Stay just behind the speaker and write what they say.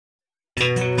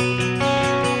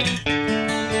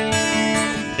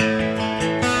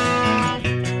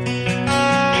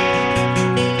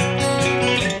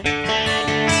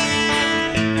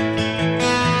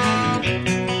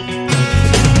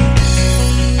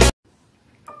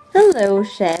Hello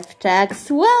Szewczaks,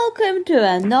 welcome to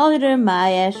another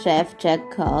Maja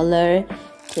Szewczak color.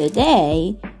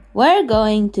 Today we're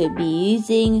going to be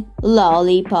using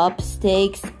lollipop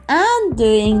sticks and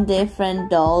doing different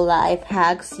doll life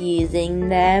hacks using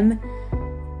them.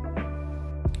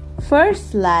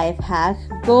 First life hack,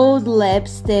 gold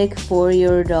lipstick for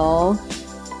your doll.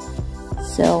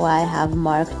 So I have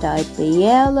marked out the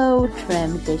yellow,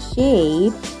 trimmed the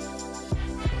shape.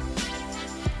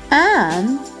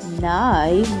 And now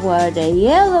where the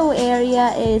yellow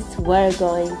area is, we're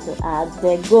going to add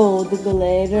the gold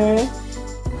glitter.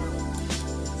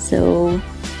 So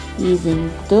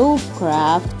using Dope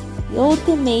Craft,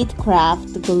 Ultimate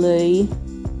Craft Glue,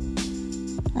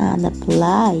 and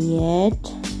apply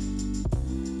it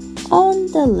on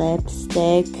the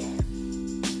lipstick.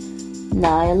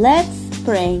 Now let's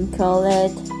sprinkle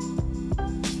it.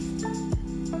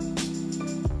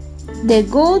 The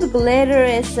gold glitter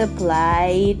is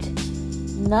applied.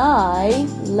 Now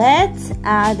let's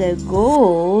add a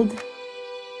gold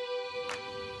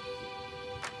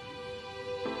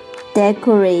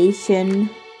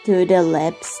decoration to the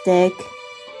lipstick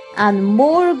and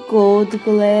more gold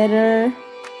glitter.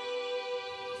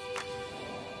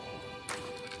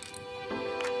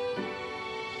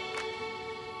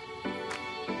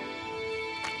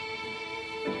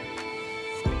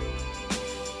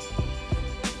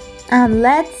 And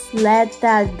let's let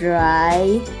that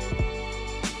dry.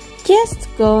 Just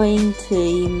going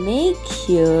to make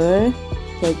sure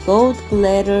the gold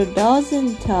glitter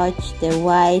doesn't touch the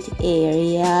white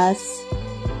areas.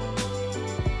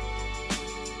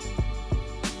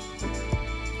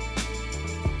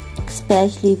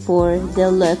 Especially for the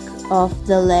look of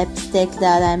the lipstick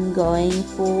that I'm going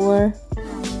for.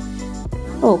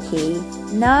 Okay,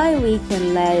 now we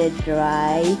can let it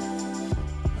dry.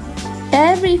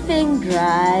 Everything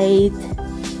dried.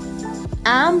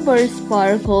 Amber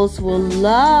Sparkles will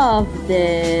love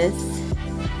this.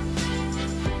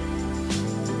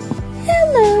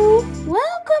 Hello,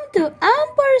 welcome to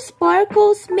Amber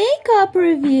Sparkles makeup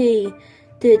review.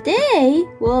 Today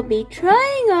we'll be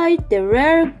trying out the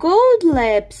rare gold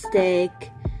lipstick.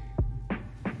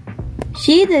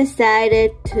 She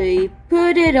decided to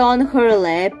put it on her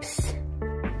lips.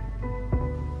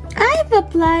 I've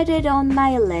applied it on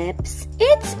my lips.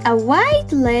 It's a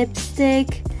white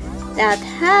lipstick that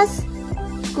has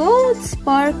gold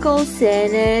sparkles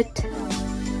in it.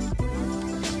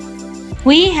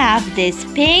 We have this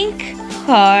pink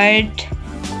heart.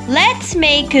 Let's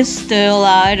make a stool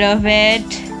out of it.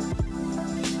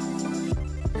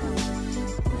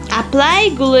 Apply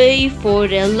glue for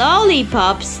the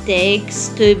lollipop sticks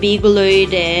to be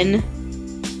glued in.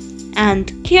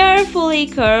 And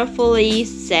carefully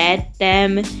set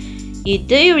them. You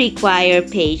do require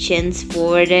patience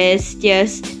for this,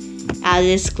 just a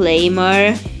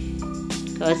disclaimer,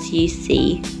 because you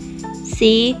see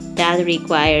that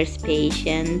requires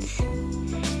patience,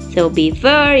 so be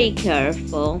very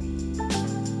careful.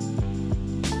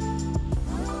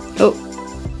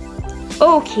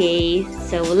 Okay,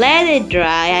 so let it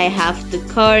dry. I have to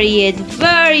carry it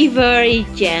very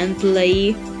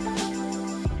gently.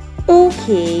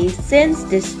 Okay, since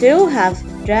the stool has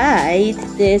dried,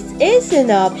 this is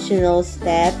an optional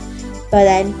step, but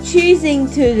I'm choosing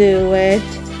to do it.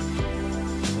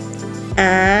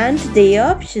 And the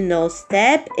optional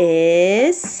step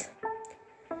is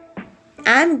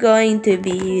I'm going to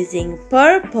be using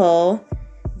purple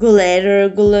glitter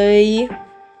glue.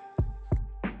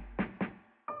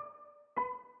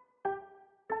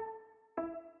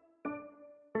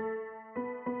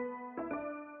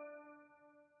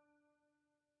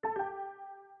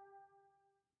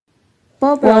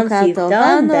 Once you've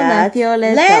done that,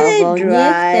 let it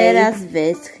dry. Teraz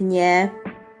wyschnie.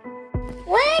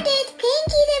 Where did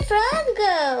Pinky the Frog go?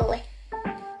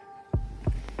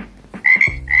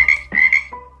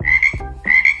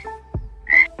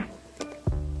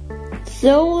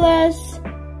 Zola's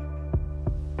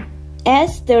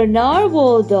Esther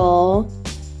Narwhal doll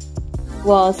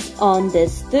was on the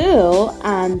stool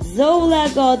and Zola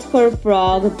got her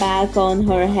frog back on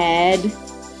her head.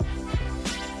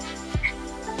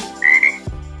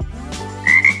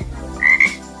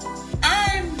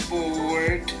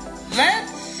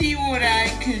 Let's see what I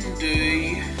can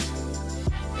do.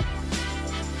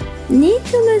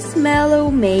 Nicholas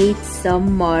Mellow made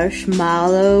some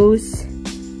marshmallows,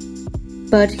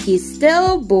 but he's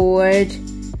still bored.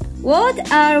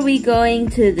 What are we going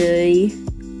to do?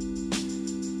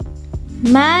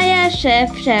 Maja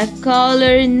Szewczak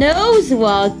color knows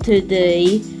what to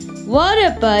do. What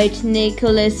about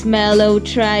Nicholas Mellow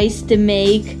tries to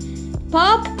make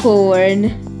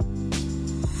popcorn?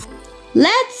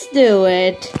 Let's do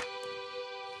it!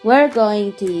 We're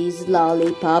going to use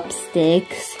lollipop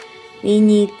sticks. We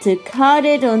need to cut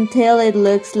it until it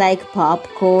looks like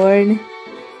popcorn.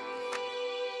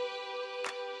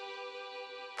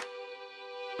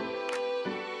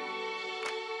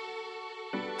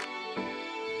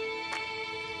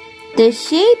 The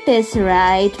shape is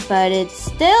right, but it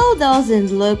still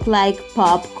doesn't look like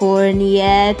popcorn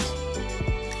yet.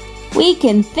 We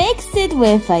can fix it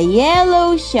with a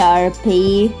yellow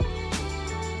Sharpie.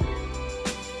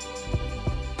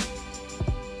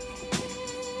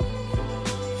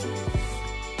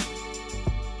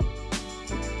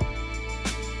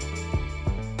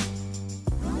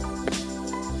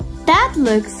 That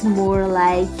looks more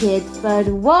like it, but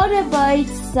what about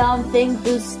something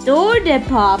to store the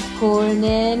popcorn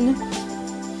in?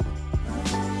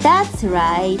 That's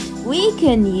right, we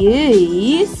can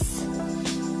use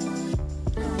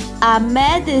a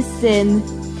medicine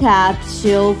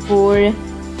capsule for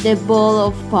the bowl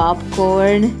of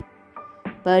popcorn,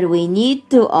 but we need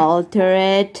to alter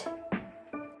it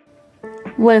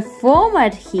with foam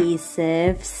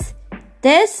adhesives.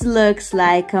 This looks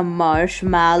like a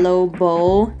marshmallow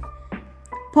bowl.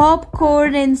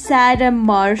 Popcorn inside a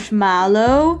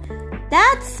marshmallow?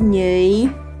 That's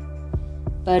new.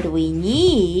 But we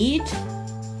need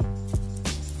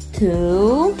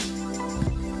to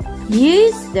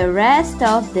use the rest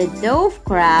of the Dove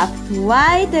Craft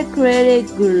white acrylic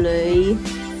glue.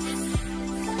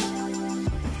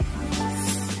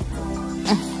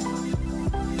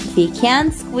 If you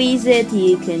can't squeeze it,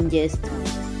 you can just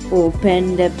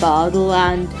open the bottle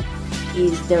and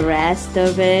use the rest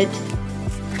of it.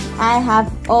 I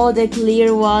have all the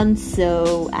clear ones,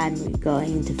 so I'm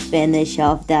going to finish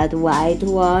off that white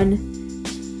one.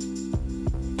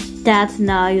 That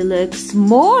now looks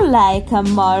more like a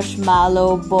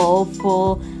marshmallow bowl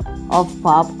full of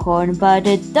popcorn, but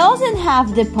it doesn't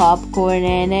have the popcorn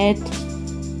in it.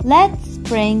 Let's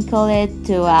sprinkle it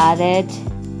to add it.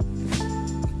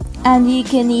 And you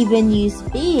can even use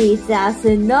beads as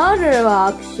another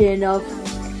option of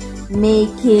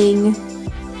making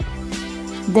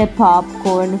the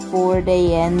popcorn for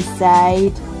the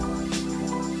inside.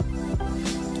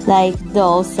 Like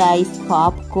doll-sized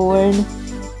popcorn.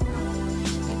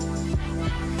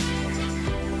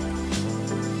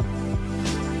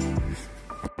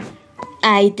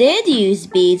 I did use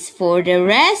beads for the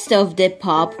rest of the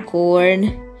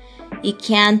popcorn. You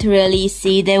can't really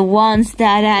see the ones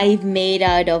that I've made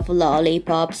out of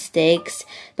lollipop sticks,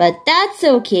 but that's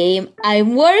okay.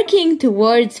 I'm working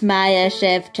towards Maja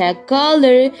Szewczak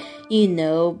color,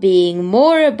 being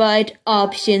more about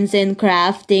options in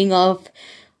crafting of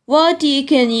what you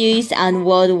can use and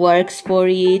what works for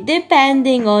you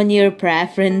depending on your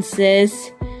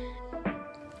preferences.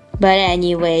 But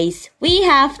anyways, we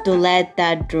have to let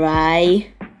that dry.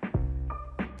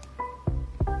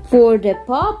 For the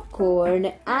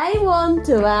popcorn, I want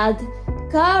to add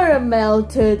caramel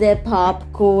to the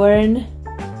popcorn.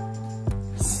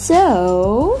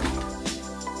 So,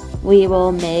 we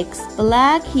will mix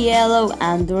black, yellow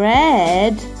and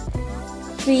red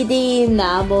 3D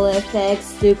enamel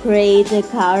effects to create a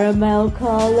caramel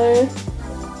color.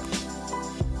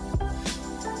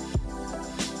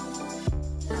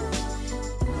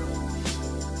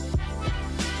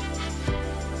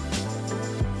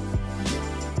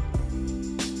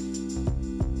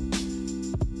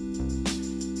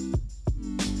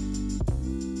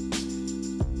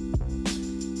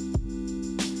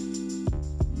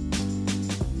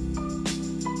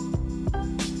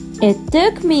 It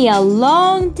took me a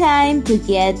long time to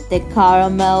get the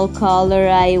caramel color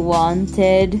I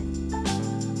wanted.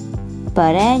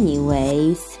 But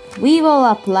anyways, we will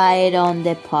apply it on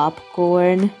the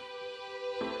popcorn.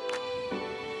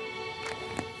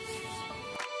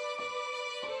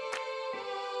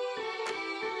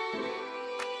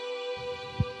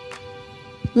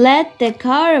 Let the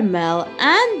caramel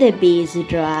and the beads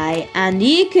dry, and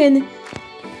you can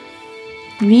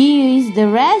reuse the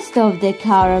rest of the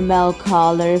caramel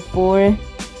color for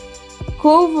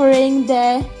covering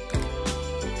the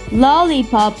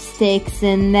lollipop sticks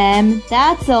in them.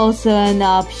 That's also an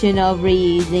option of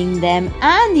reusing them,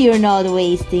 and you're not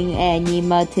wasting any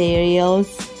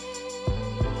materials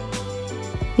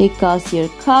because you're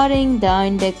cutting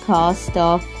down the cost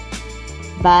of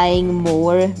buying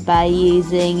more by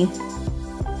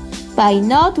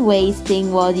not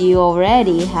wasting what you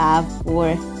already have,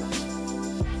 or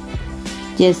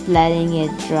just letting it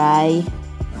dry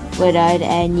without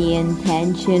any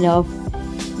intention of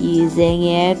using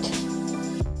it.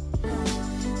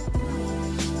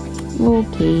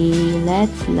 Okay,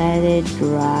 let's let it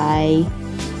dry.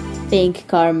 think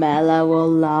Carmela will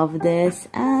love this,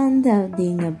 and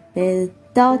adding a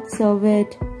bit dots of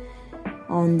it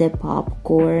on the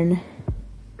popcorn.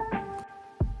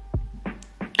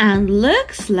 And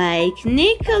looks like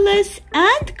Nicholas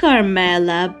and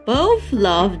Carmela both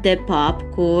love the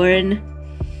popcorn.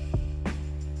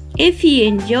 If you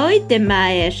enjoyed the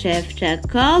Maja Szewczak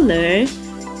color,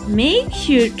 make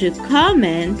sure to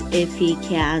comment if you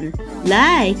can,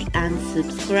 like and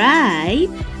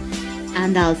subscribe.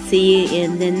 And I'll see you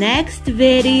in the next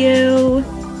video.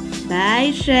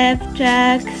 Bye,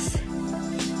 Szewczaks.